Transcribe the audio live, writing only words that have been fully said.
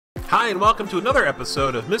Hi, and welcome to another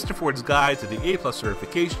episode of Mr. Ford's Guide to the A+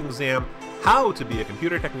 Certification Exam, How to be a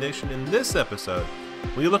Computer Technician. In this episode,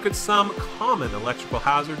 we look at some common electrical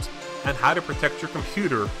hazards and how to protect your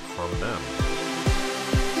computer from them.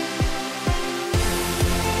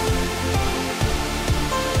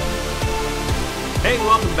 Hey,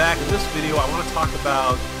 welcome back. In this video, I want to talk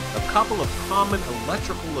about a couple of common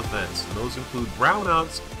electrical events. And those include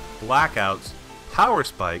brownouts, blackouts, power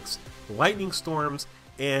spikes, lightning storms,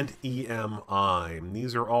 and EMI.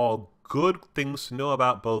 These are all good things to know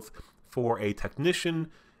about, both for a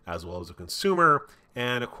technician as well as a consumer,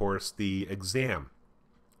 and of course the exam.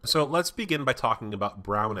 So let's begin by talking about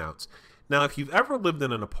brownouts. Now, if you've ever lived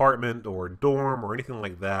in an apartment or a dorm or anything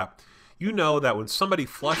like that, you know that when somebody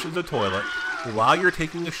flushes the toilet while you're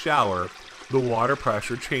taking a shower, the water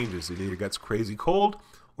pressure changes. It either gets crazy cold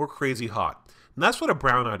or crazy hot. And that's what a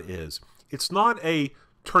brownout is. It's not a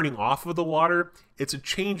turning off of the water, it's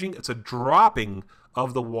a dropping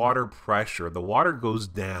of the water pressure. The water goes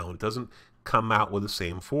down, it doesn't come out with the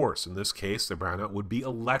same force. In this case, the brownout would be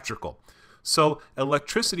electrical. So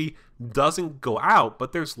electricity doesn't go out,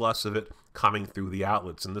 but there's less of it coming through the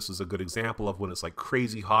outlets. And this is a good example of when it's like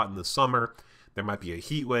crazy hot in the summer, there might be a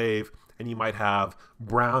heat wave, and you might have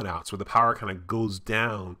brownouts where the power kind of goes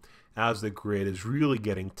down as the grid is really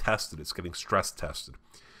getting tested. It's getting stress tested.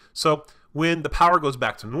 So when the power goes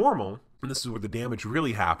back to normal, and this is where the damage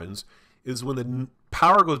really happens, is when the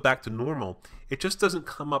power goes back to normal, it just doesn't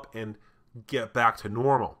come up and get back to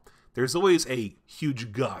normal. There's always a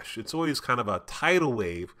huge gush. It's always kind of a tidal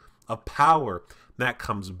wave of power that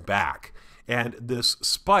comes back. And this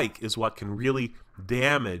spike is what can really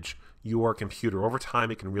damage your computer. Over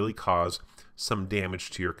time, it can really cause some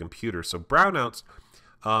damage to your computer. So brownouts,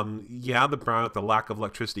 the lack of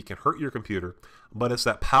electricity can hurt your computer, but it's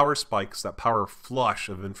that power spikes, that power flush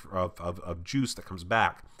of juice that comes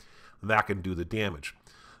back, that can do the damage.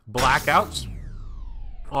 Blackouts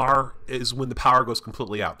is when the power goes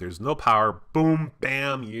completely out. There's no power, boom,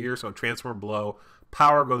 bam, you hear some transformer blow,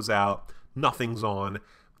 power goes out, nothing's on,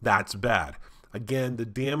 that's bad. Again, the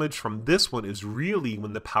damage from this one is really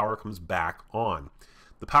when the power comes back on.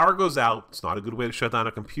 The power goes out, it's not a good way to shut down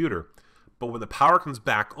a computer, but when the power comes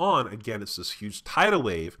back on, again, it's this huge tidal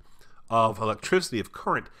wave of electricity, of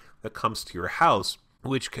current that comes to your house,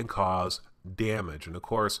 which can cause damage. And of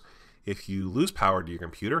course, if you lose power to your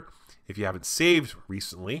computer, if you haven't saved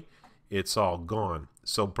recently, it's all gone.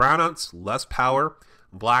 So brownouts, less power;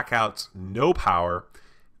 blackouts, no power.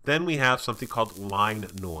 Then we have something called line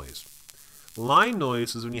noise. Line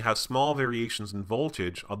noise is when you have small variations in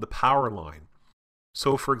voltage of the power line.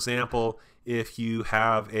 So for example, if you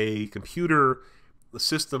have a computer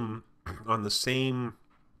system on the same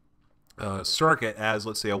circuit as,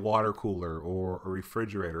 let's say, a water cooler or a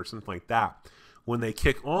refrigerator or something like that, when they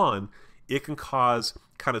kick on, it can cause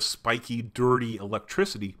kind of spiky, dirty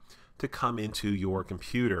electricity to come into your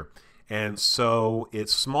computer. And so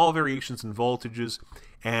it's small variations in voltages,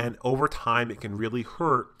 and over time it can really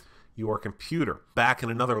hurt your computer. Back in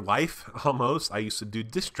another life, almost, I used to do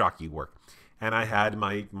disc jockey work. And I had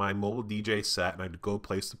my mobile DJ set, and I'd go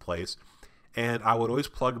place to place, and I would always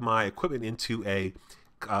plug my equipment into a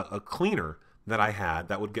cleaner that I had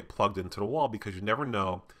that would get plugged into the wall, because you never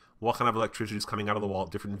know what kind of electricity is coming out of the wall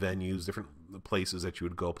at different venues, different places that you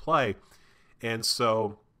would go play. And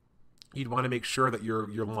so you'd want to make sure that your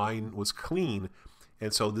line was clean,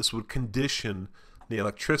 and so this would condition the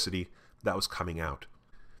electricity that was coming out.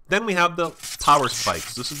 Then we have the power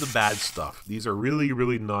spikes. This is the bad stuff. These are really,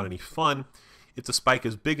 really not any fun. If the spike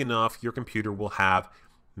is big enough, your computer will have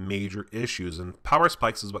major issues. And power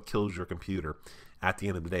spikes is what kills your computer at the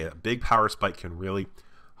end of the day. A big power spike can really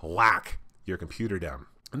whack your computer down.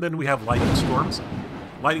 And then we have lightning storms.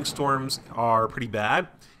 Lightning storms are pretty bad.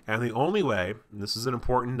 And the only way, and this is an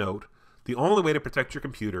important note, the only way to protect your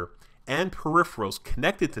computer and peripherals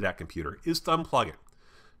connected to that computer is to unplug it.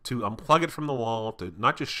 To unplug it from the wall, to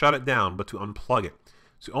not just shut it down, but to unplug it.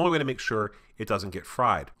 It's the only way to make sure it doesn't get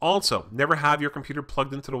fried. Also, never have your computer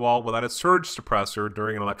plugged into the wall without a surge suppressor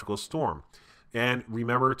during an electrical storm. And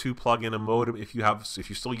remember to plug in a modem. If you're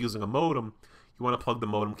still using a modem, you want to plug the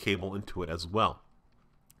modem cable into it as well.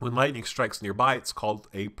 When lightning strikes nearby, it's called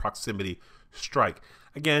a proximity strike.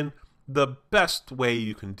 Again, the best way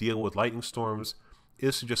you can deal with lightning storms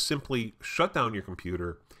is to just simply shut down your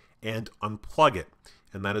computer and unplug it.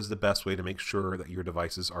 And that is the best way to make sure that your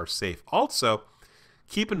devices are safe. Also,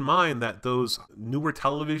 keep in mind that those newer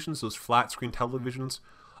televisions, those flat screen televisions,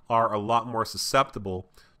 are a lot more susceptible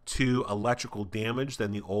to electrical damage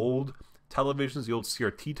than the old televisions, the old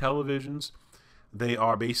CRT televisions. They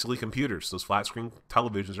are basically computers. Those flat screen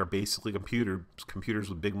televisions are basically computers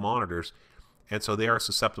with big monitors, and so they are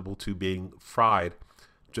susceptible to being fried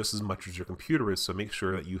just as much as your computer is, so make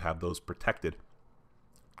sure that you have those protected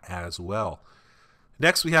as well.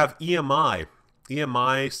 Next we have EMI.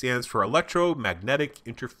 EMI stands for electromagnetic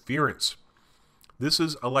interference. This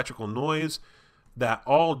is electrical noise that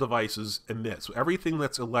all devices emit. So everything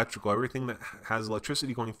that's electrical, everything that has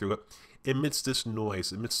electricity going through it, emits this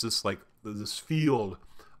noise, emits this this field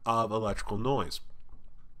of electrical noise.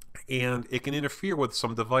 And it can interfere with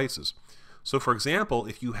some devices. So for example,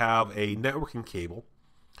 if you have a networking cable,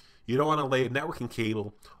 you don't want to lay a networking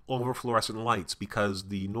cable over fluorescent lights because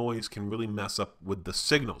the noise can really mess up with the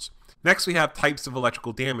signals. Next, we have types of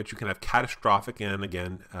electrical damage. You can have catastrophic and,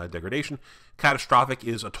 again, degradation. Catastrophic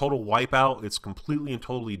is a total wipeout. It's completely and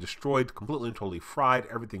totally destroyed, completely and totally fried.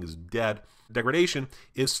 Everything is dead. Degradation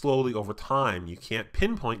is slowly over time. You can't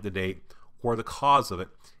pinpoint the date or the cause of it.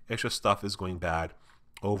 It's just stuff is going bad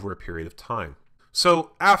over a period of time.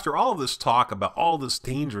 So after all of this talk about all this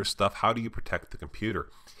dangerous stuff, how do you protect the computer?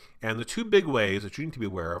 And the two big ways that you need to be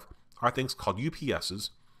aware of are things called UPSs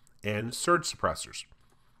and surge suppressors.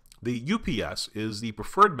 The UPS is the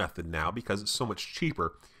preferred method now because it's so much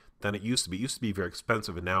cheaper than it used to be. It used to be very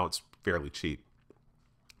expensive, and now it's fairly cheap.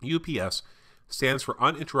 UPS stands for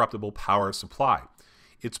uninterruptible power supply.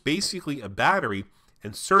 It's basically a battery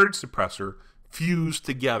and surge suppressor fused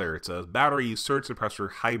together. It's a battery surge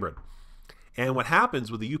suppressor hybrid. And what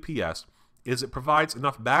happens with the UPS is it provides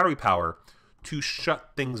enough battery power to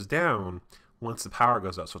shut things down once the power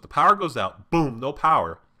goes out. So if the power goes out, boom, no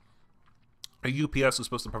power. A UPS is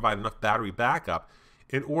supposed to provide enough battery backup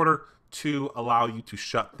in order to allow you to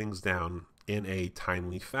shut things down in a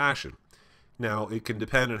timely fashion. Now, it can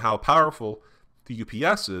depend on how powerful the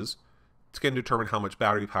UPS is to determine how much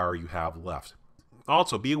battery power you have left.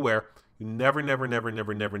 Also, be aware, you never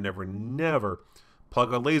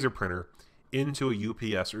plug a laser printer into a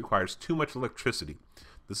UPS. It requires too much electricity.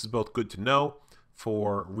 This is both good to know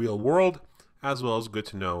for real world as well as good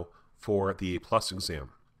to know for the A+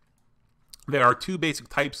 exam. There are two basic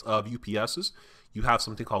types of UPSs. You have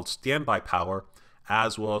something called standby power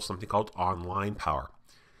as well as something called online power.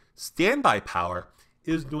 Standby power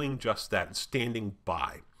is doing just that, standing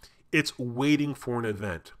by. It's waiting for an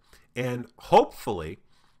event. And hopefully,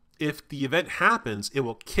 if the event happens, it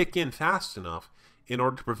will kick in fast enough in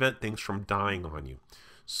order to prevent things from dying on you.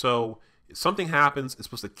 So if something happens, it's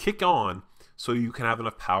supposed to kick on so you can have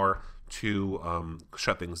enough power to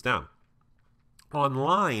shut things down.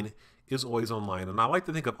 Online is always online, and I like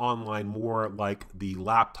to think of online more like the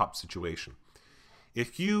laptop situation.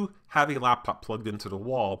 If you have a laptop plugged into the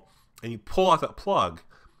wall and you pull out that plug,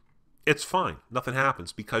 it's fine. Nothing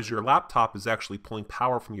happens because your laptop is actually pulling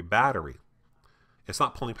power from your battery. It's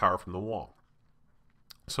not pulling power from the wall.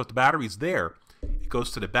 So if the battery's there, it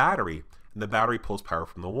goes to the battery, and the battery pulls power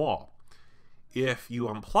from the wall. If you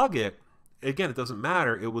unplug it, again, it doesn't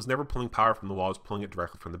matter. It was never pulling power from the wall. It's pulling it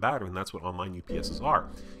directly from the battery, and that's what online UPSs are.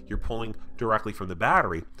 You're pulling directly from the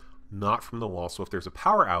battery, not from the wall. So if there's a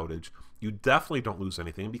power outage, you definitely don't lose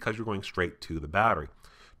anything because you're going straight to the battery.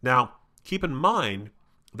 Now, keep in mind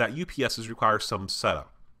that UPSs require some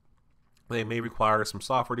setup. They may require some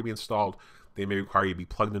software to be installed. They may require you to be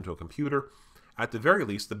plugged into a computer. At the very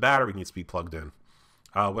least, the battery needs to be plugged in.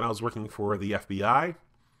 When I was working for the FBI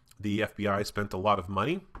spent a lot of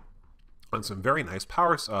money on some very nice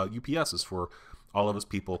power UPSs for all of us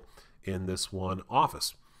people in this one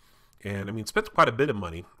office. And I mean, spent quite a bit of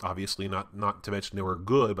money, obviously, not to mention they were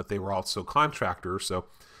good, but they were also contractors, so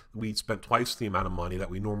we spent twice the amount of money that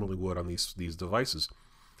we normally would on these devices.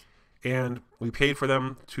 And we paid for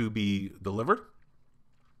them to be delivered.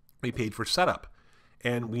 We paid for setup.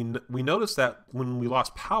 And we noticed that when we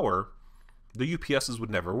lost power, the UPSs would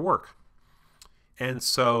never work. And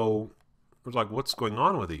so it was like, what's going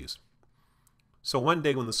on with these? So one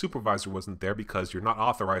day when the supervisor wasn't there, because you're not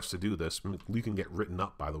authorized to do this, you can get written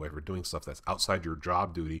up, by the way, for doing stuff that's outside your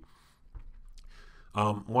job duty.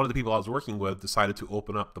 One of the people I was working with decided to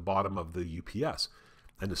open up the bottom of the UPS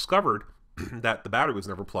and discovered that the battery was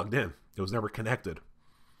never plugged in. It was never connected.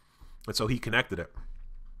 And so he connected it.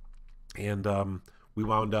 And we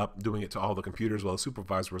wound up doing it to all the computers while the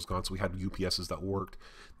supervisor was gone, so we had UPSs that worked.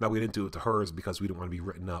 Now, we didn't do it to hers because we didn't want to be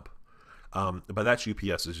written up. But that's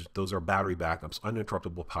UPSs. Those are battery backups,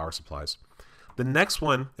 uninterruptible power supplies. The next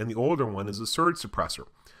one, and the older one, is the surge suppressor.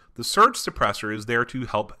 The surge suppressor is there to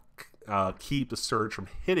help keep the surge from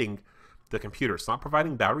hitting the computer. It's not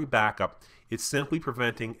providing battery backup. It's simply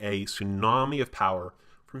preventing a tsunami of power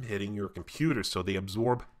from hitting your computer. So they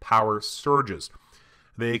absorb power surges.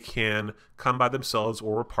 They can come by themselves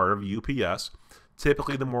or a part of a UPS.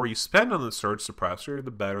 Typically, the more you spend on the surge suppressor,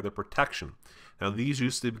 the better the protection. Now, these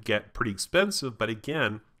used to get pretty expensive, but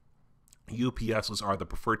again, UPSs are the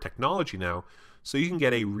preferred technology now, so you can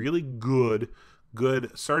get a really good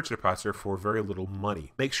surge suppressor for very little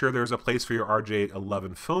money. Make sure there's a place for your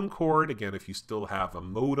RJ11 phone cord. Again, if you still have a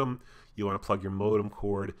modem, you want to plug your modem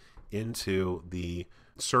cord into the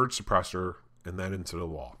surge suppressor and then into the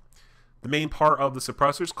wall. The main part of the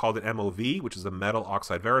suppressor is called an MOV, which is a metal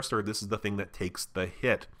oxide varistor. This is the thing that takes the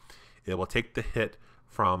hit. It will take the hit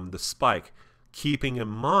from the spike, keeping in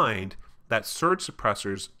mind that surge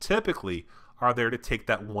suppressors typically are there to take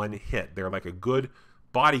that one hit. They're like a good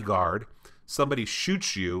bodyguard. Somebody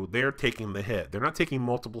shoots you, they're taking the hit. They're not taking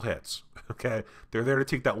multiple hits, okay? They're there to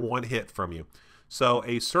take that one hit from you. So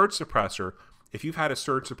a surge suppressor, if you've had a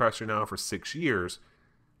surge suppressor now for 6 years,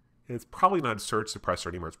 it's probably not a surge suppressor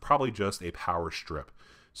anymore. It's probably just a power strip.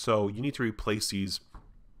 So you need to replace these,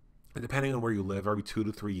 depending on where you live, every 2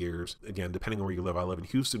 to 3 years. Again, depending on where you live. I live in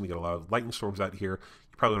Houston. We get a lot of lightning storms out here.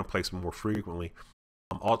 You probably want to replace them more frequently.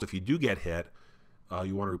 Also, if you do get hit,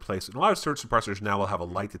 you want to replace it. And a lot of surge suppressors now will have a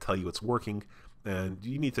light to tell you it's working, and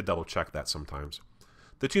you need to double check that sometimes.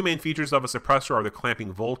 The two main features of a suppressor are the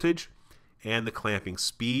clamping voltage and the clamping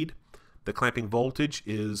speed. The clamping voltage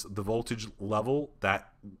is the voltage level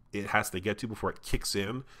that it has to get to before it kicks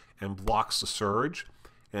in and blocks the surge.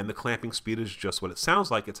 And the clamping speed is just what it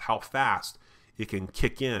sounds like. It's how fast it can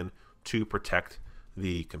kick in to protect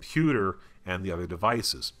the computer and the other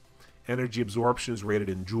devices. Energy absorption is rated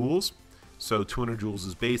in joules. So 200 joules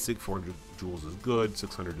is basic, 400 joules is good,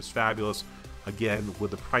 600 is fabulous. Again,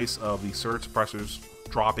 with the price of the surge suppressors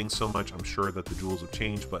dropping so much, I'm sure that the joules have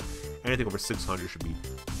changed, but anything over 600 should be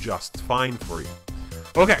just fine for you.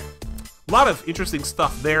 Okay, a lot of interesting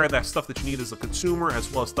stuff there. That's stuff that you need as a consumer,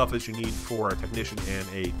 as well as stuff that you need for a technician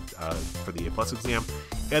and for the A+ exam.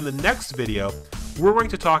 In the next video, we're going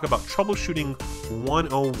to talk about troubleshooting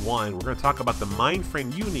 101. We're going to talk about the mind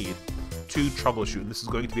frame you need to troubleshoot. And this is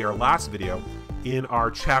going to be our last video in our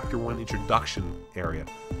Chapter 1 introduction area.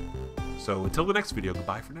 So until the next video,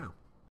 goodbye for now.